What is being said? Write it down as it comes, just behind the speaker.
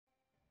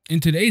In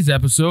today's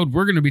episode,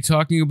 we're going to be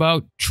talking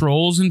about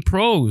trolls and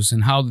pros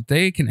and how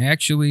they can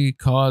actually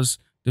cause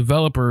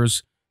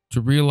developers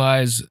to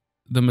realize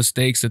the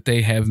mistakes that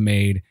they have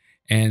made.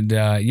 And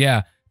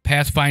yeah,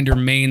 Pathfinder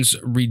mains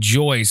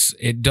rejoice.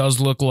 It does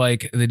look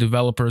like the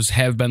developers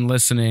have been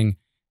listening,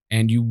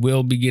 and you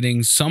will be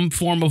getting some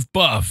form of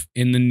buff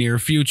in the near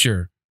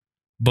future.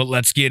 But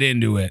let's get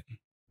into it.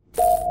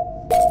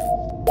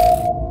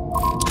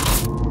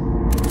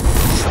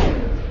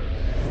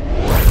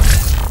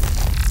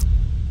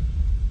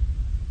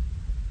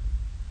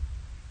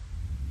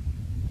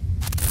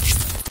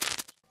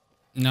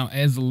 Now,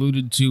 as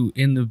alluded to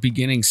in the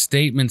beginning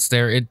statements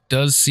there, it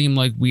does seem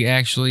like we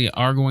actually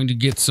are going to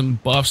get some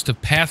buffs to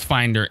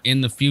Pathfinder in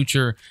the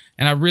future.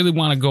 And I really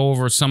want to go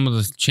over some of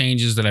the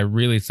changes that I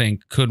really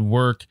think could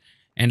work.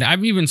 And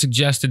I've even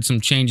suggested some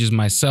changes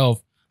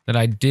myself that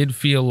I did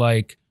feel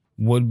like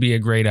would be a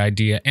great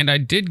idea. And I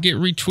did get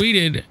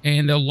retweeted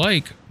and a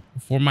like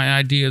for my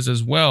ideas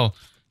as well.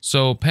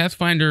 So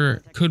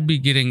Pathfinder could be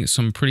getting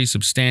some pretty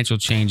substantial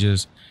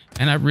changes.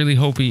 And I really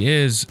hope he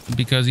is,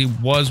 because he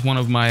was one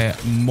of my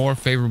more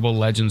favorable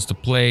legends to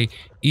play,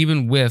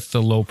 even with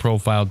the low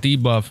profile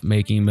debuff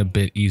making him a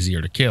bit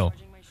easier to kill.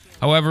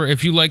 However,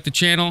 if you like the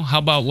channel, how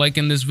about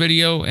liking this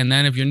video? And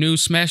then if you're new,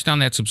 smash down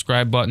that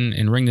subscribe button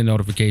and ring the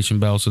notification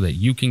bell so that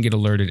you can get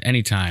alerted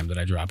anytime that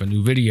I drop a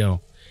new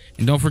video.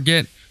 And don't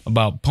forget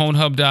about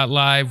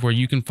Pornhub.live, where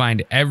you can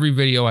find every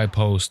video I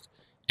post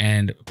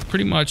and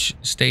pretty much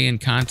stay in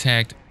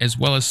contact, as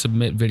well as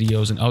submit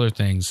videos and other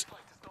things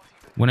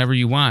whenever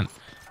you want.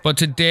 But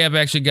today I've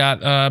actually got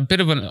a bit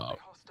of an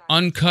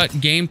uncut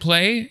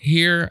gameplay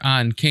here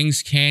on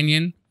Kings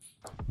Canyon,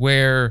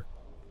 where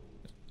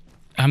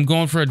I'm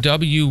going for a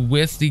W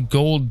with the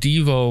gold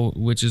Devo,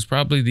 which is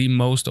probably the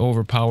most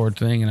overpowered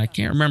thing. And I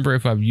can't remember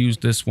if I've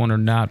used this one or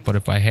not, but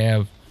if I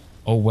have,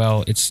 oh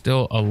well, it's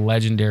still a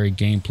legendary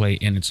gameplay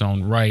in its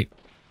own right.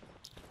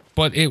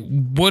 But it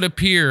would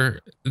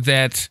appear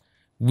that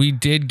we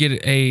did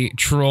get a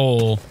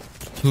troll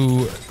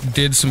who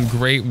did some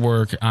great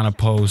work on a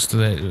post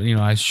that, you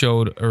know, I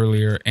showed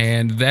earlier,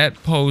 and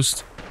that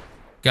post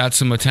got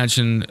some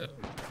attention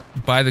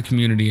by the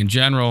community in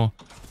general,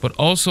 but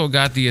also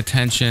got the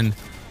attention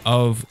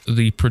of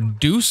the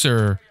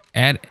producer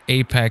at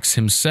Apex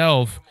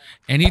himself,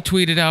 and he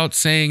tweeted out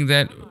saying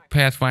that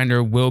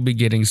Pathfinder will be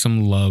getting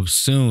some love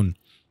soon.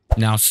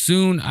 Now,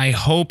 soon, I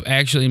hope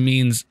actually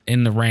means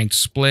in the ranked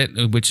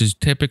split, which is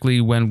typically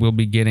when we'll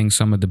be getting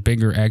some of the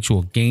bigger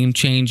actual game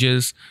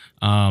changes.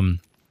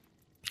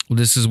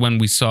 This is when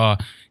we saw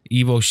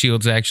Evo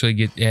shields actually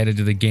get added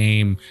to the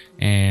game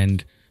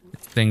and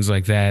things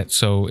like that.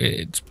 So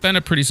it's been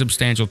a pretty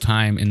substantial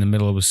time in the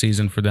middle of a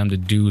season for them to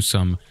do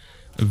some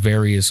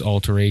various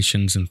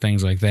alterations and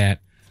things like that.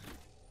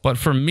 But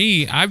for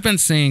me, I've been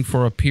saying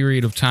for a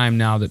period of time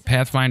now that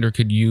Pathfinder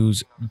could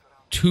use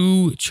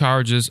 2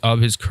 charges of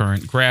his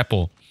current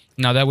grapple.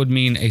 Now that would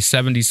mean a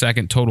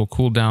 70-second total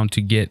cooldown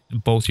to get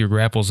both your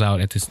grapples out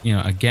at this, you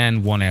know,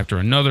 again, one after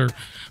another.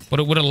 But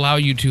it would allow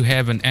you to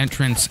have an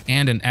entrance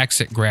and an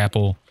exit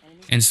grapple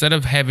instead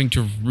of having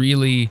to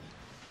really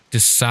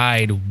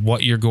decide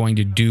what you're going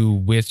to do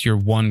with your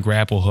one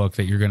grapple hook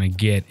that you're going to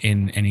get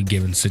in any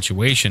given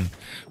situation.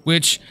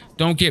 Which,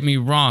 don't get me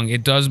wrong,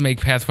 it does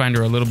make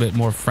Pathfinder a little bit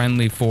more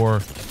friendly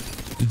for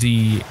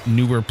the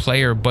newer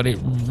player, but it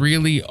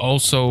really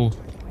also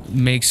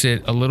makes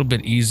it a little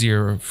bit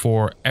easier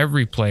for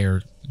every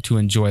player to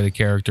enjoy the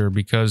character,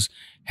 because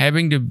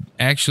having to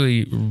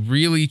actually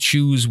really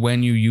choose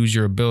when you use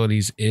your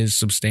abilities is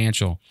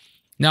substantial.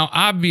 Now,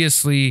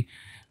 obviously,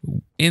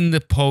 in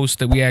the post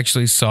that we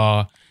actually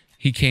saw,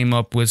 he came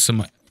up with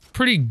some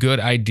pretty good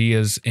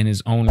ideas in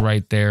his own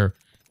right there,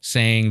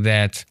 saying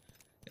that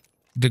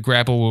the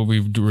grapple will be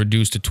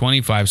reduced to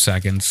 25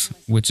 seconds,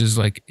 which is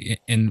like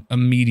in a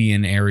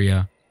median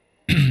area,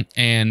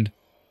 and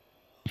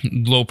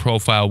low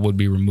profile would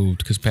be removed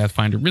because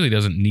Pathfinder really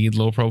doesn't need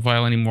low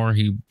profile anymore.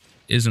 He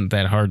isn't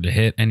that hard to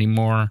hit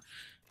anymore.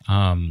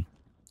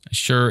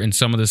 Sure, in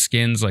some of the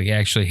skins, like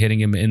actually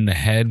hitting him in the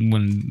head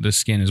when the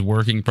skin is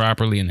working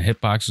properly and the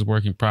hitbox is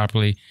working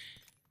properly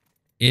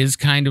is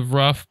kind of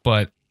rough,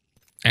 but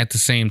at the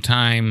same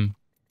time,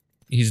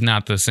 he's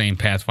not the same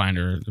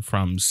Pathfinder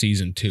from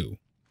Season 2.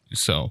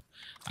 So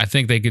I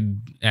think they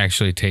could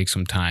actually take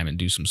some time and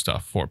do some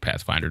stuff for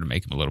Pathfinder to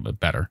make him a little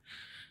bit better.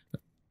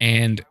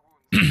 And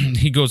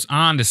he goes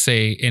on to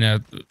say in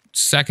a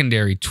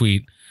secondary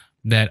tweet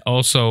that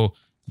also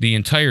the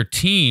entire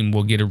team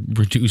will get a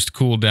reduced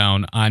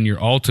cooldown on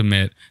your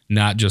ultimate,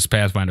 not just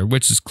Pathfinder,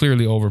 which is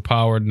clearly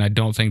overpowered, and I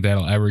don't think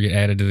that'll ever get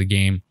added to the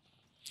game.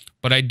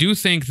 But I do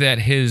think that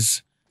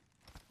his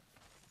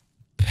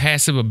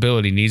passive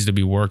ability needs to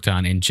be worked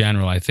on in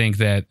general. I think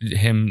that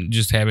him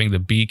just having the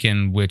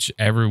beacon, which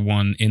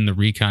everyone in the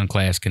recon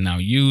class can now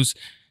use,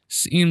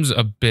 seems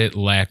a bit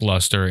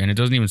lackluster, and it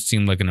doesn't even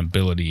seem like an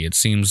ability. It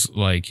seems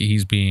like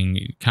he's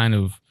being kind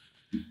of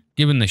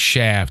given the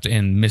shaft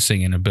and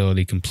missing an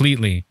ability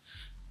completely.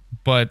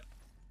 But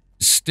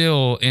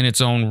still, in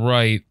its own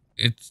right,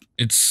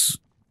 it's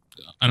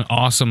an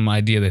awesome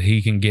idea that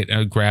he can get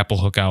a grapple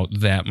hook out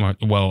that much,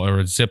 well, or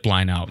a zip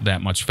line out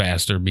that much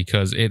faster,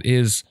 because it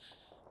is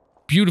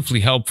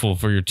beautifully helpful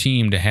for your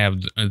team to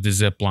have the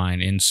zip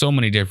line in so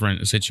many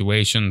different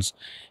situations.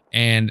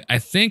 And I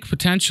think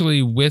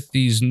potentially with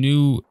these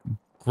new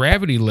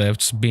gravity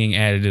lifts being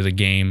added to the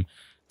game,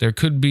 there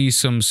could be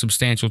some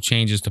substantial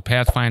changes to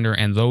Pathfinder,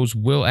 and those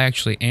will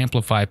actually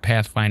amplify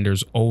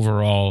Pathfinder's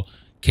overall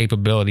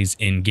capabilities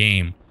in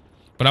game.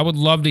 But I would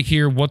love to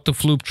hear what the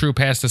Floop Troop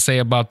has to say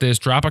about this.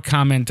 Drop a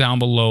comment down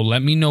below.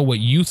 Let me know what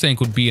you think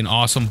would be an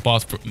awesome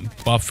buff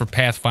for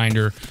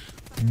Pathfinder.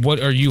 What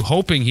are you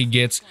hoping he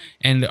gets?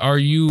 And are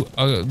you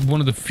one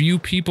of the few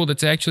people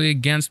that's actually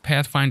against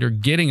Pathfinder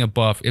getting a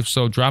buff? If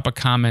so, drop a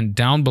comment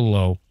down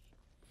below.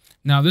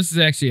 Now, this is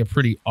actually a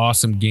pretty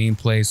awesome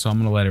gameplay, so I'm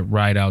going to let it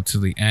ride out to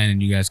the end,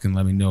 and you guys can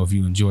let me know if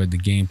you enjoyed the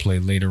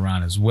gameplay later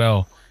on as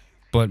well.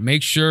 But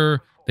make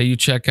sure that you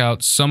check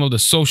out some of the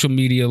social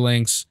media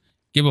links.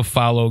 Give a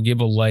follow, give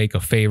a like, a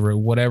favorite,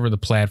 whatever the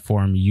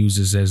platform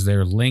uses as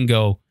their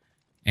lingo,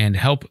 and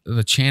help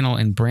the channel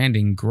and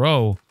branding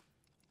grow,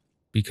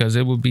 because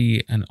it would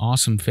be an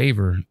awesome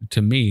favor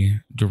to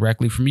me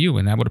directly from you,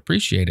 and I would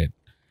appreciate it.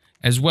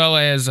 As well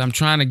as I'm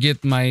trying to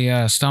get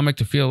my stomach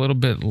to feel a little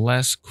bit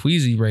less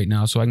queasy right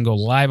now, so I can go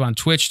live on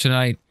Twitch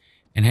tonight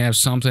and have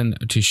something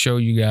to show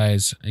you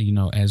guys, you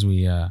know, as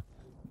we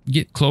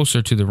get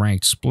closer to the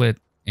ranked split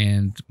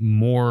and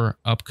more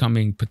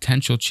upcoming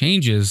potential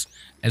changes,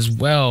 as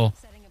well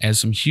as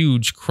some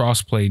huge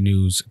crossplay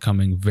news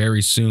coming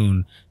very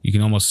soon. You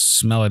can almost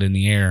smell it in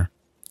the air.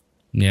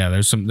 Yeah,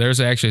 there's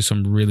actually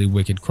some really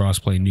wicked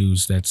crossplay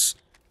news that's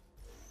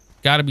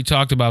got to be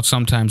talked about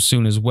sometime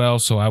soon as well,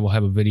 so I will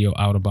have a video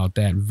out about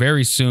that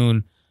very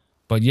soon.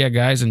 But yeah,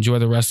 guys, enjoy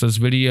the rest of this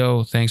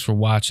video. Thanks for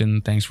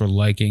watching. Thanks for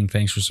liking.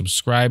 Thanks for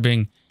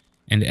subscribing.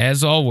 And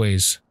as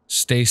always,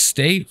 stay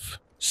safe,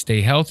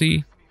 stay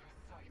healthy,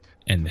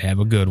 and have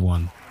a good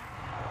one.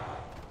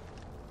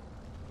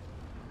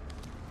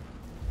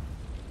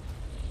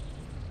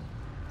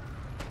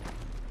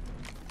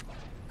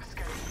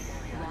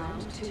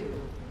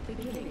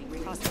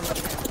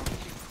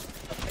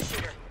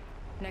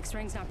 Next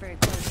ring's not very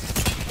close.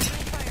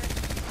 Fire.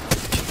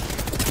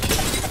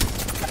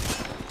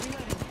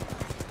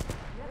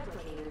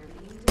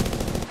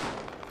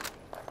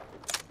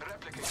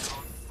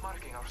 Replicator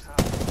marking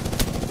ourselves.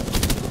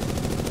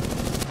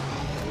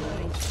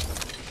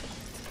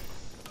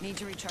 Need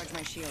to recharge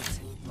my shields.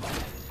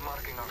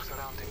 Marking our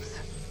surroundings.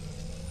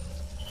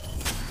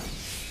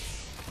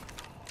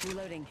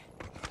 Reloading.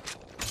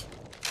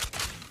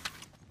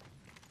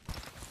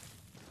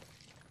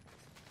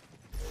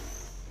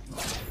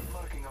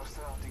 Marking our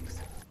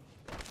surroundings.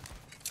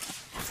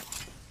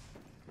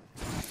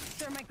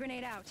 Thermite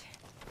grenade out.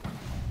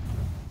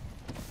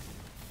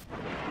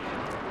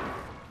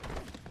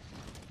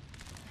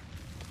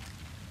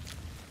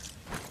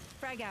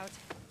 Frag out.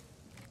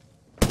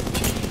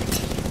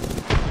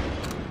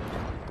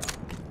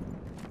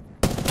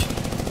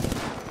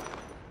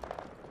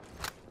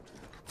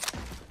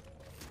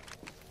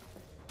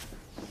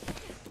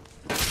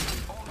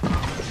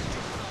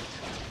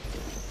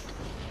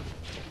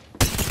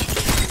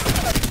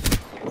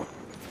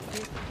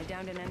 I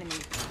downed an enemy.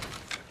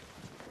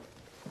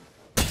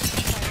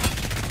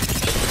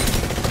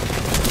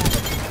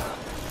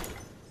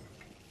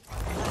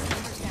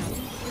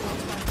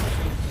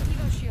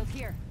 Evo shield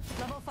here.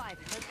 Level 5.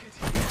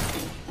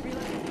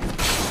 Reloading.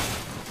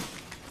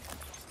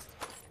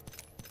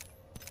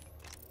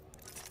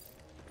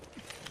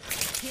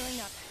 Healing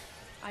up.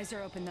 Eyes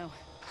are open though.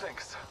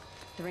 Thanks.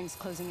 The ring's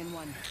closing in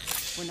 1.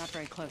 We're not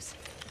very close.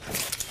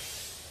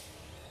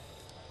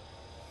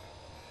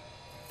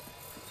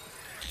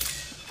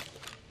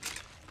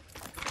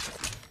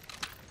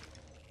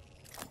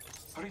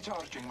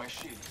 Recharging my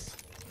shields.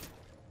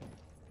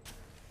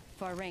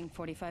 Far ring,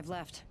 45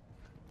 left.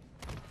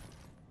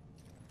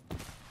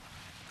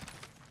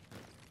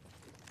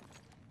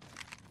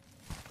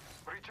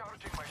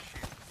 Recharging my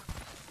shields.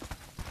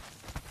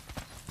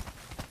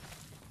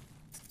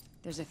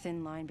 There's a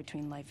thin line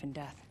between life and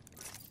death.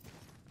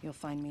 You'll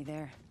find me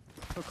there.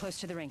 We're close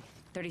to the ring.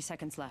 30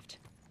 seconds left.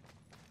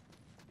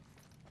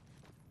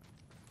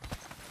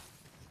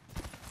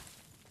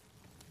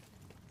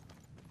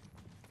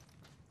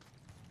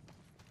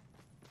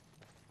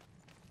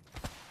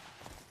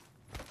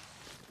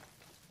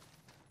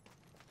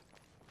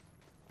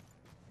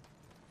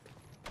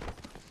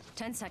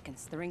 Ten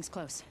seconds. The ring's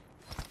close.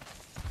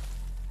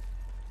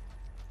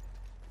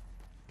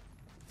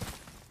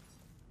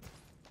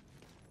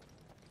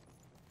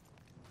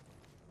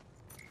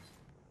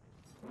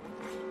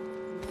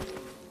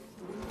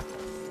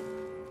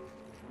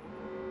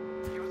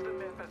 Use the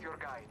map as your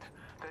guide.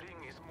 The ring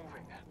is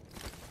moving.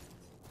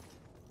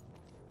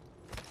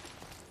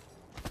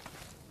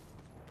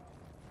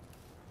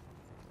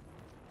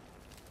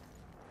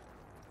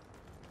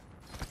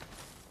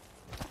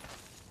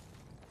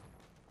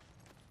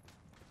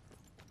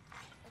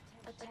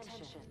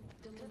 Attention,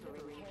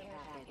 delivering care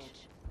package.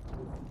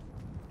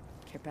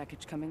 Care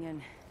package coming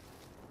in.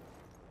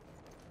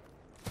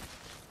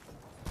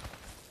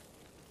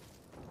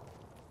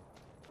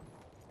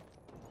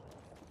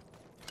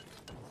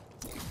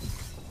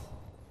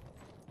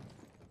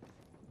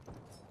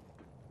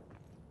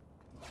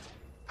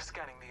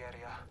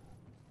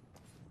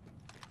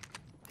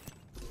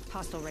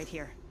 Hostile right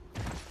here.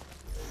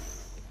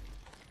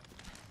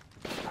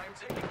 I'm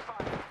taking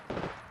fire.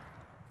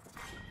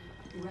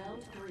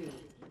 Round 3.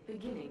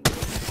 Beginning.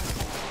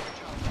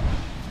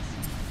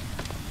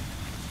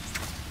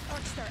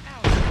 Archstar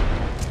out.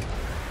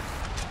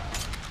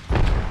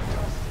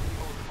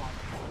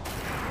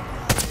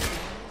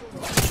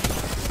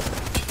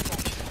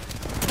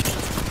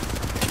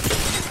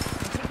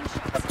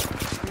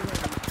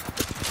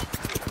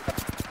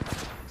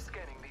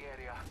 Scanning the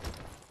area.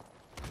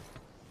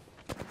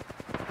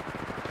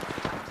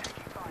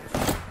 Taking fire.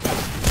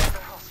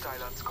 They're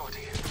hostile on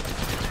Scotty.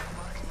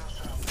 Marking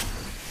ourselves.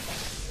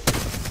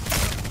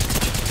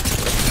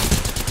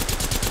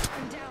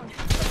 I'm down.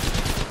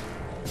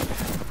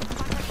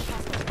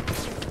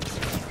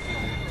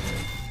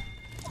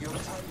 Your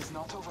time is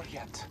not over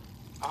yet.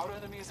 Our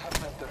enemies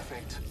have met their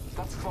fate.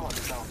 That's far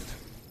out.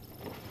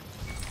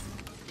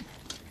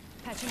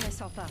 Patching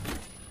myself up.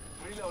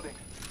 Reloading.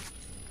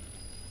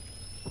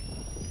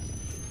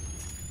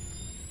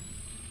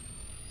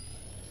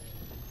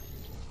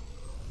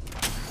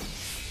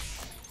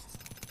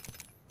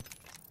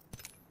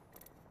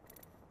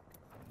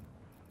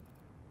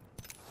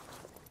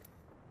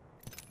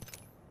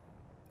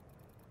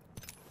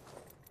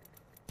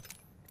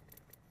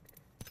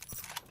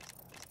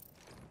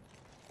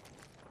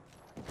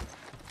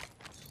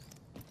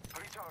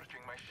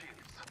 Recharging my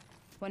shields.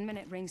 1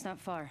 minute, ring's not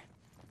far.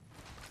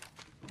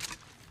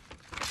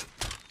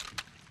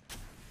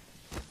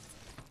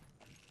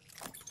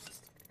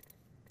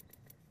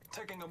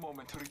 Taking a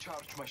moment to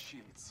recharge my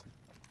shields.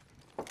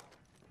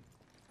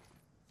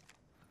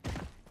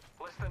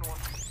 Less than one.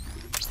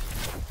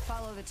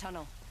 Follow the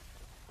tunnel.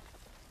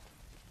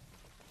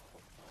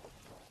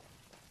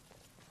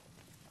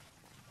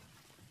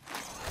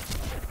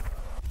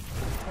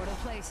 Portal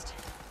placed.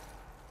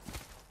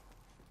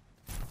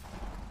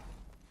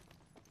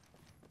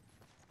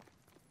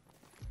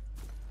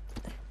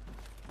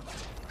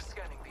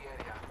 Scanning the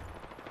area.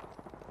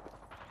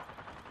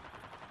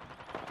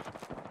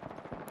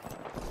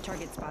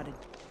 Target spotted.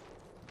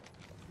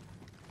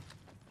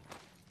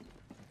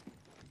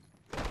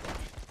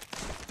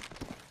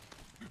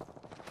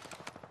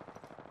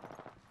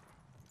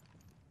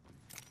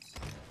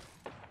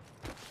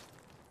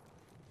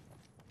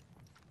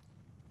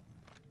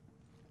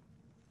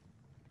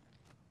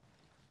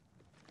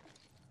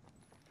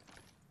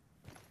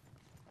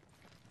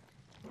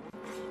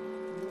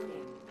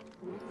 Warning.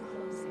 Ring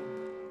closing.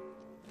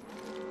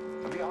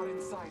 We are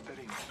inside the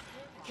ring.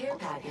 Care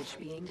package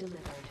being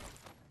delivered.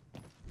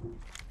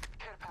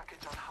 Care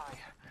package on high.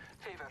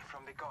 Favor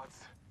from the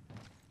gods.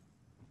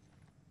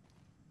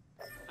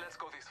 Let's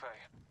go this way.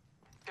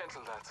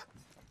 Cancel that.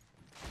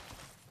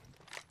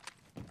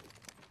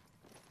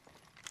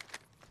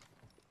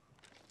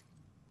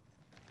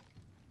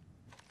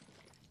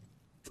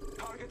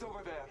 Target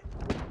over there.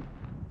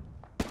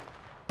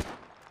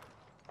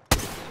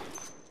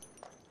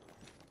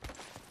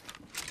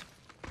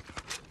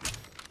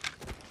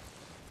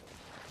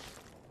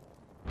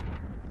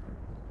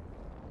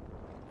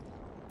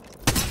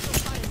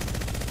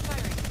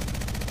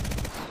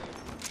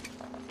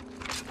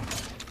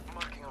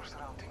 Marking our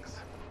surroundings.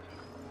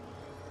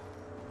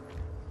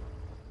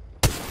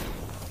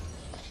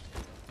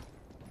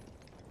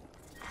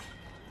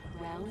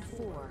 Round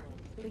 4.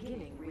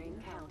 Beginning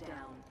ring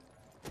countdown.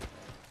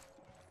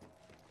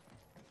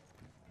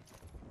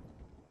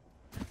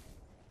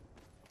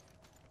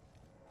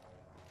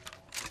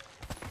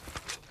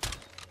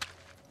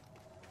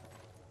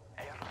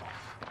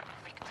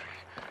 Victory.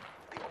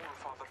 The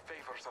All-Father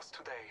favors us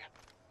today.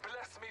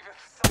 Bless me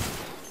with some.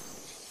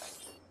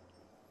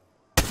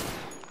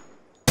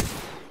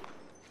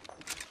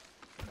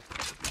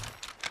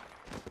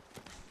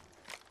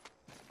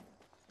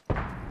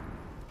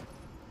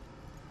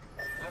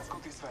 Let's go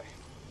this way.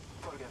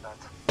 Forget that.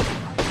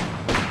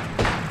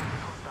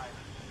 Hostile.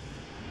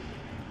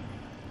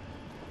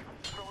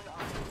 Thrown out.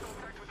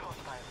 Contact with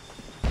hostile.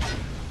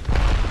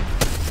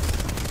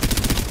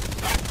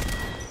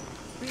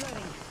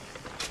 Reloading.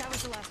 That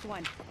was the last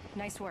one.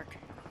 Nice work.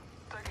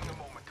 Taking a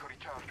moment to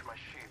recharge my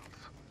shields.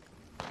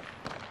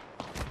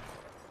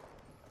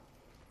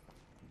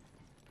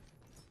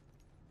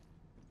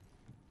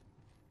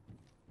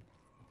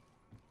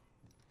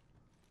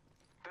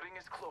 The ring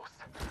is close.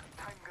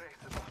 Time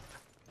graces us.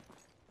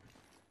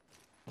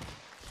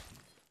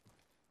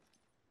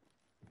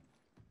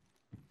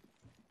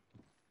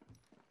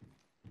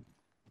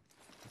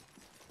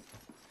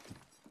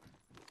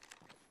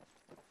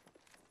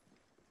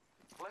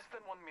 Less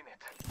than 1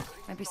 minute. The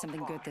ring Might be is not something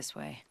far. good this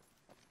way.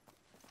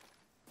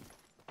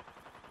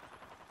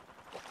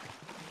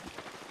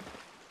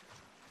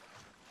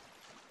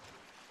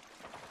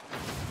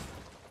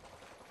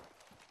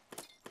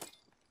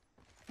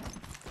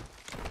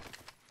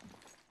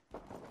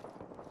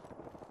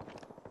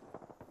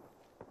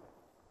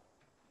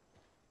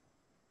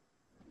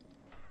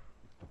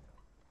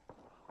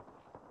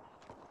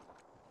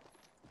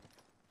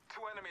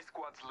 Two enemy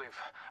squads live.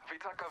 We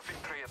take a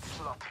victory at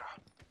Slatra.